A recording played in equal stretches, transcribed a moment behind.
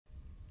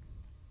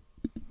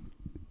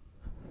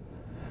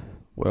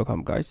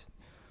Welcome guys.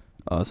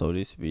 So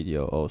this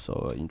video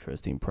also an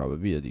interesting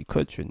probability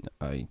question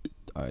I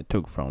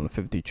took from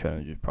 50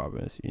 challenges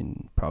problems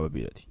in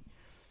probability.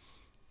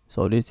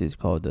 So this is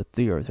called the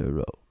theater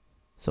rule.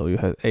 So you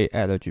have 8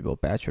 eligible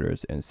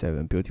bachelors and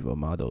 7 beautiful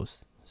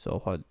models.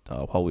 So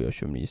what we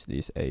assume is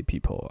these 8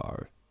 people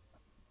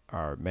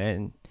are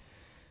men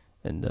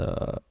and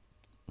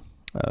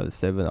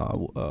 7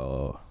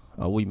 are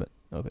women.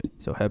 Okay,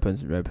 so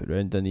happens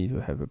randomly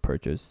to have a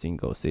purchase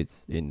single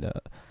seats in the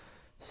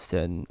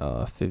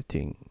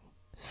 15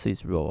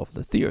 seats row of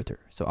the theater.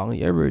 So on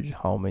the average,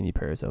 how many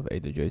pairs of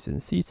 8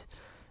 adjacent seats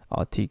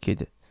are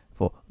ticketed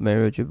for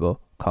marriageable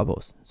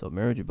couples? So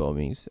marriageable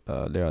means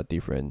there are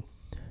different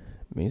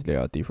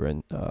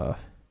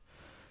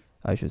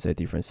I should say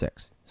different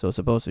sex. So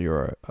suppose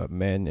you're a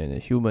man and a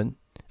human,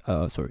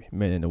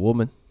 man and a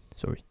woman.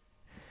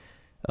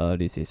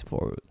 This is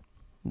for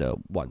the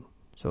one.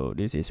 So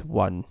this is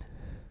one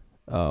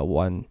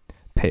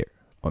pair.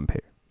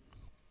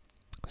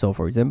 So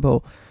for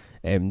example,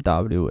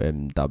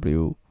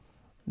 MW,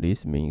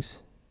 this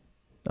means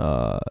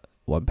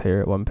one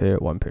pair.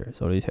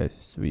 So this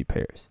has 3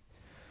 pairs.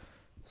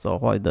 So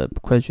what the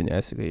question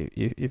asks,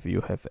 if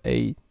you have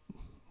 8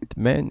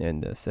 men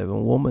and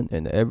 7 women,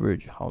 and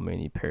average how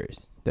many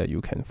pairs that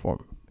you can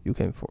form.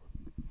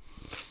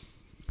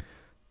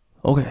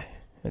 Okay,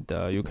 and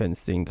you can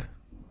think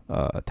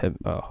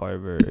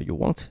however you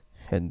want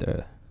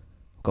and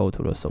go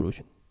to the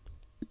solution.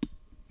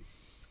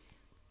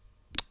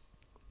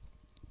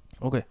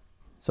 Okay,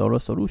 so the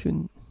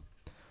solution.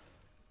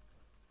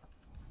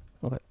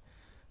 Okay,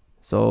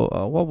 so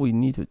what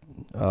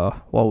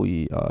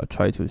we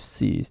try to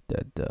see is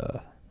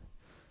that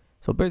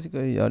so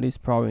basically this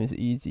problem is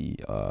easy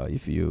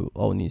if you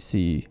only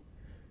see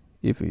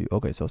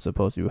so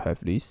suppose you have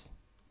this.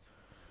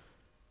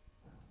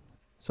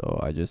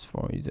 So I just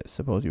form it.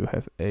 Suppose you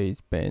have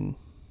 8 men.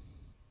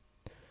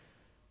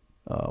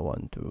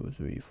 1, 2,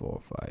 3,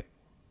 4, 5,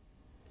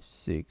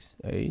 6,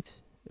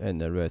 8, and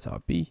the rest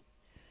are B.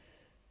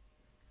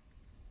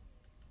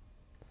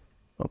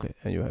 Okay,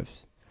 and you have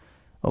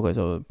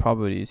so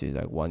probably this is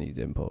like one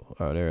example.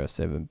 There are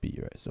 7 B,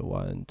 right? So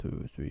 1,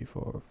 2, 3,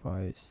 4,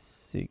 5,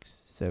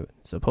 6, 7.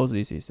 Suppose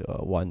this is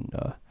one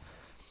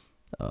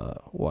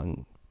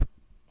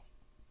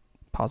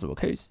possible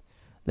case.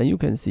 Then you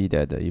can see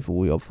that if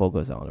we will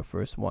focus on the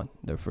first one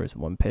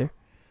pair,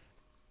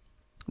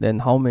 then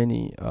what's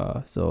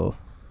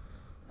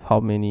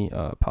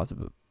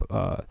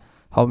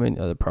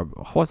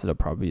the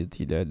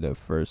probability that the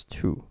first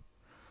 2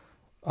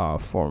 are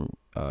formed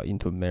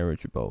into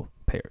marriageable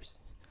pairs?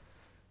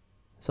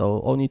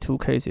 So only 2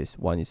 cases.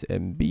 One is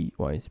MB,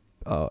 one is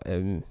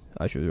M.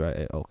 I should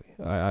write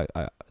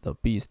the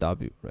B is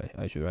W, right?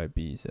 I should write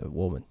B is a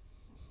woman,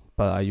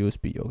 but I use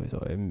B. Okay,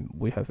 so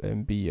we have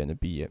MB and a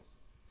BM.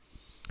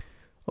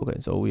 Okay,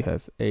 so we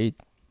have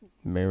 8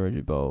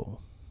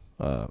 marriageable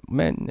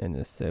men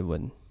and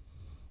 7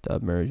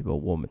 marriageable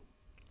women.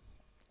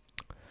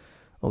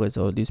 Okay,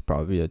 so this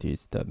probability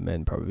is the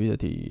main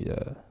probability.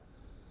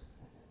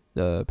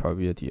 The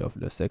probability of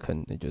the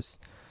second is just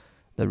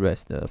the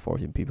rest, the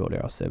 14 people,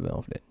 there are 7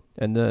 of them.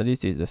 And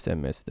this is the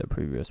same as the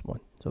previous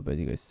one. So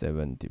basically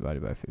 7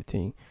 divided by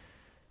 15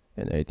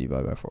 and 8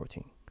 divided by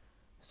 14.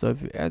 So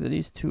if you add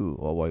these two,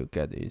 or what you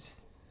get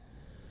is,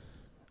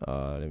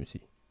 let me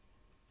see.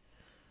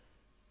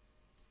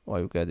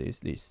 What you get is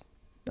this,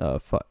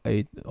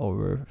 8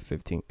 over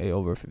 15.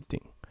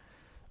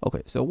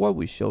 Okay, so what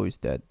we show is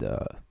that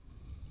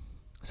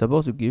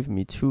suppose you give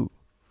me 2,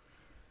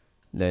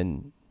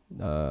 then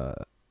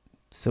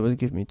suppose you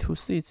give me 2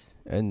 seats,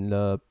 and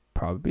the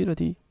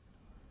probability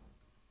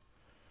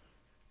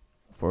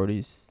for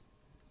this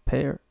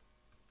pair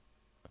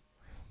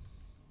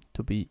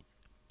to be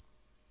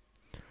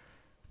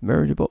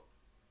marriageable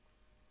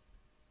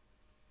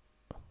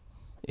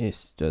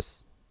is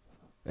just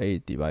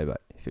 8 divided by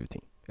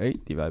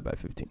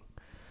 15.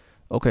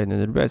 Okay, then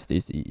the rest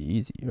is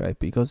easy, right?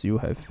 Because you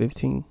have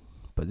 15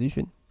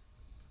 position.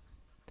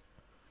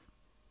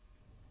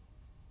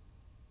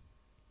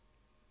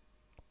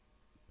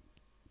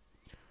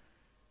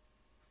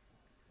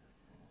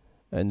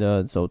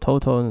 And so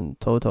total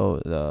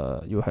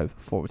you have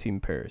 14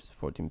 pairs.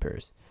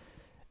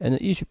 And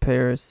each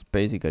pairs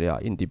basically are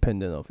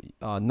independent of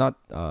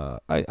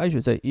I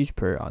should say each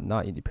pair are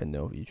not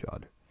independent of each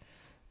other.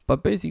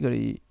 But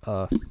basically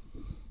why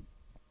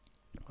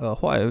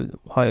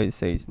I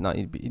say it's not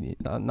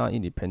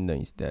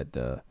independent is that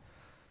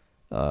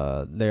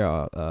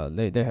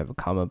they have a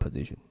common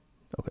position.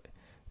 Okay,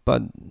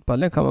 but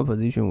that common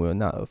position will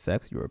not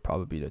affect your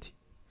probability.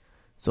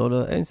 So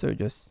the answer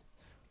just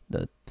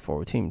the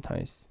 14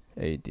 times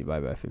 8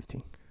 divided by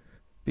 15,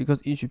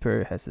 because each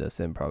pair has the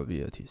same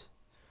probabilities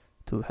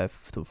to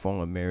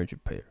form a marriage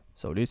pair.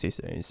 So this is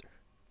the answer,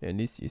 and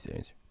this is the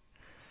answer.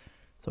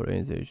 So the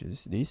answer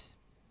is this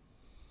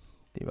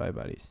divided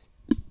by this,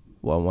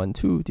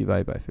 112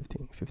 divided by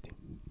 15.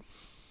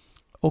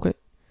 Okay,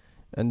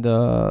 and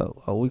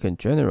we can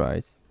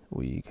generalize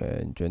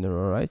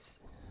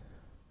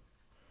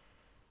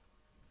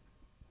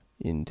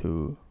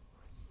into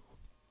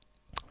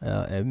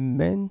M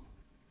man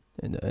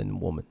and N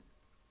woman.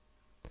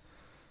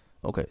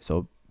 Okay,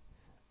 so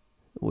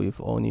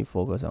we've only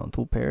focused on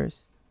 2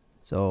 pairs.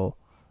 So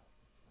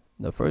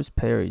the first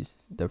pair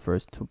is the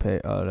first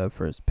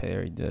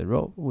pair in the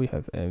row. We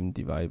have M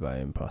divided by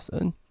N plus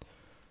N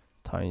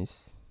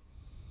times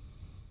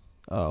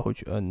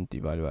which N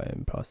divided by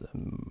N plus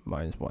N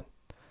minus 1.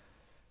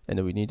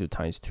 And we need to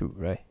times 2,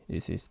 right?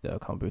 This is the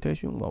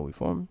computation what we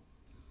form.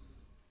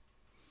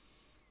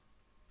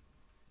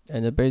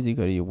 And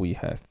basically we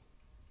have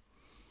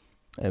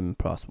M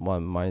plus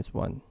 1 minus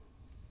 1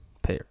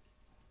 pair.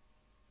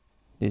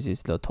 This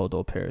is the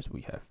total pairs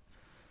we have.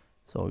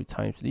 So we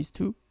times these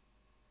two.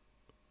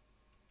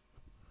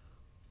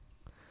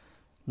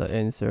 The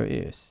answer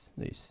is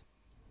this.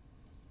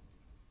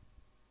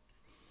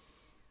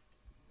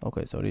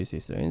 Okay, so this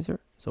is the answer.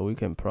 So we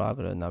can plug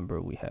the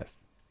number we have.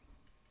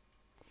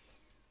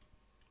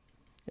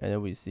 And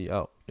then we see,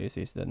 oh, this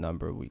is the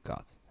number we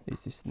got.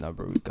 This is the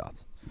number we got.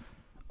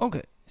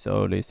 Okay,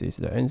 so this is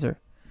the answer.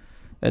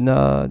 And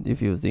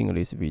if you think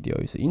this video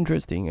is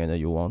interesting and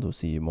you want to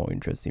see more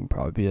interesting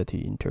probability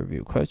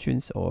interview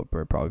questions or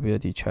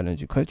probability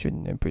challenge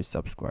question, then please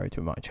subscribe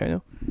to my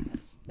channel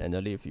and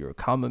leave your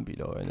comment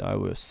below. And I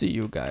will see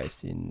you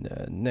guys in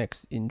the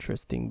next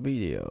interesting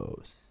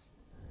videos.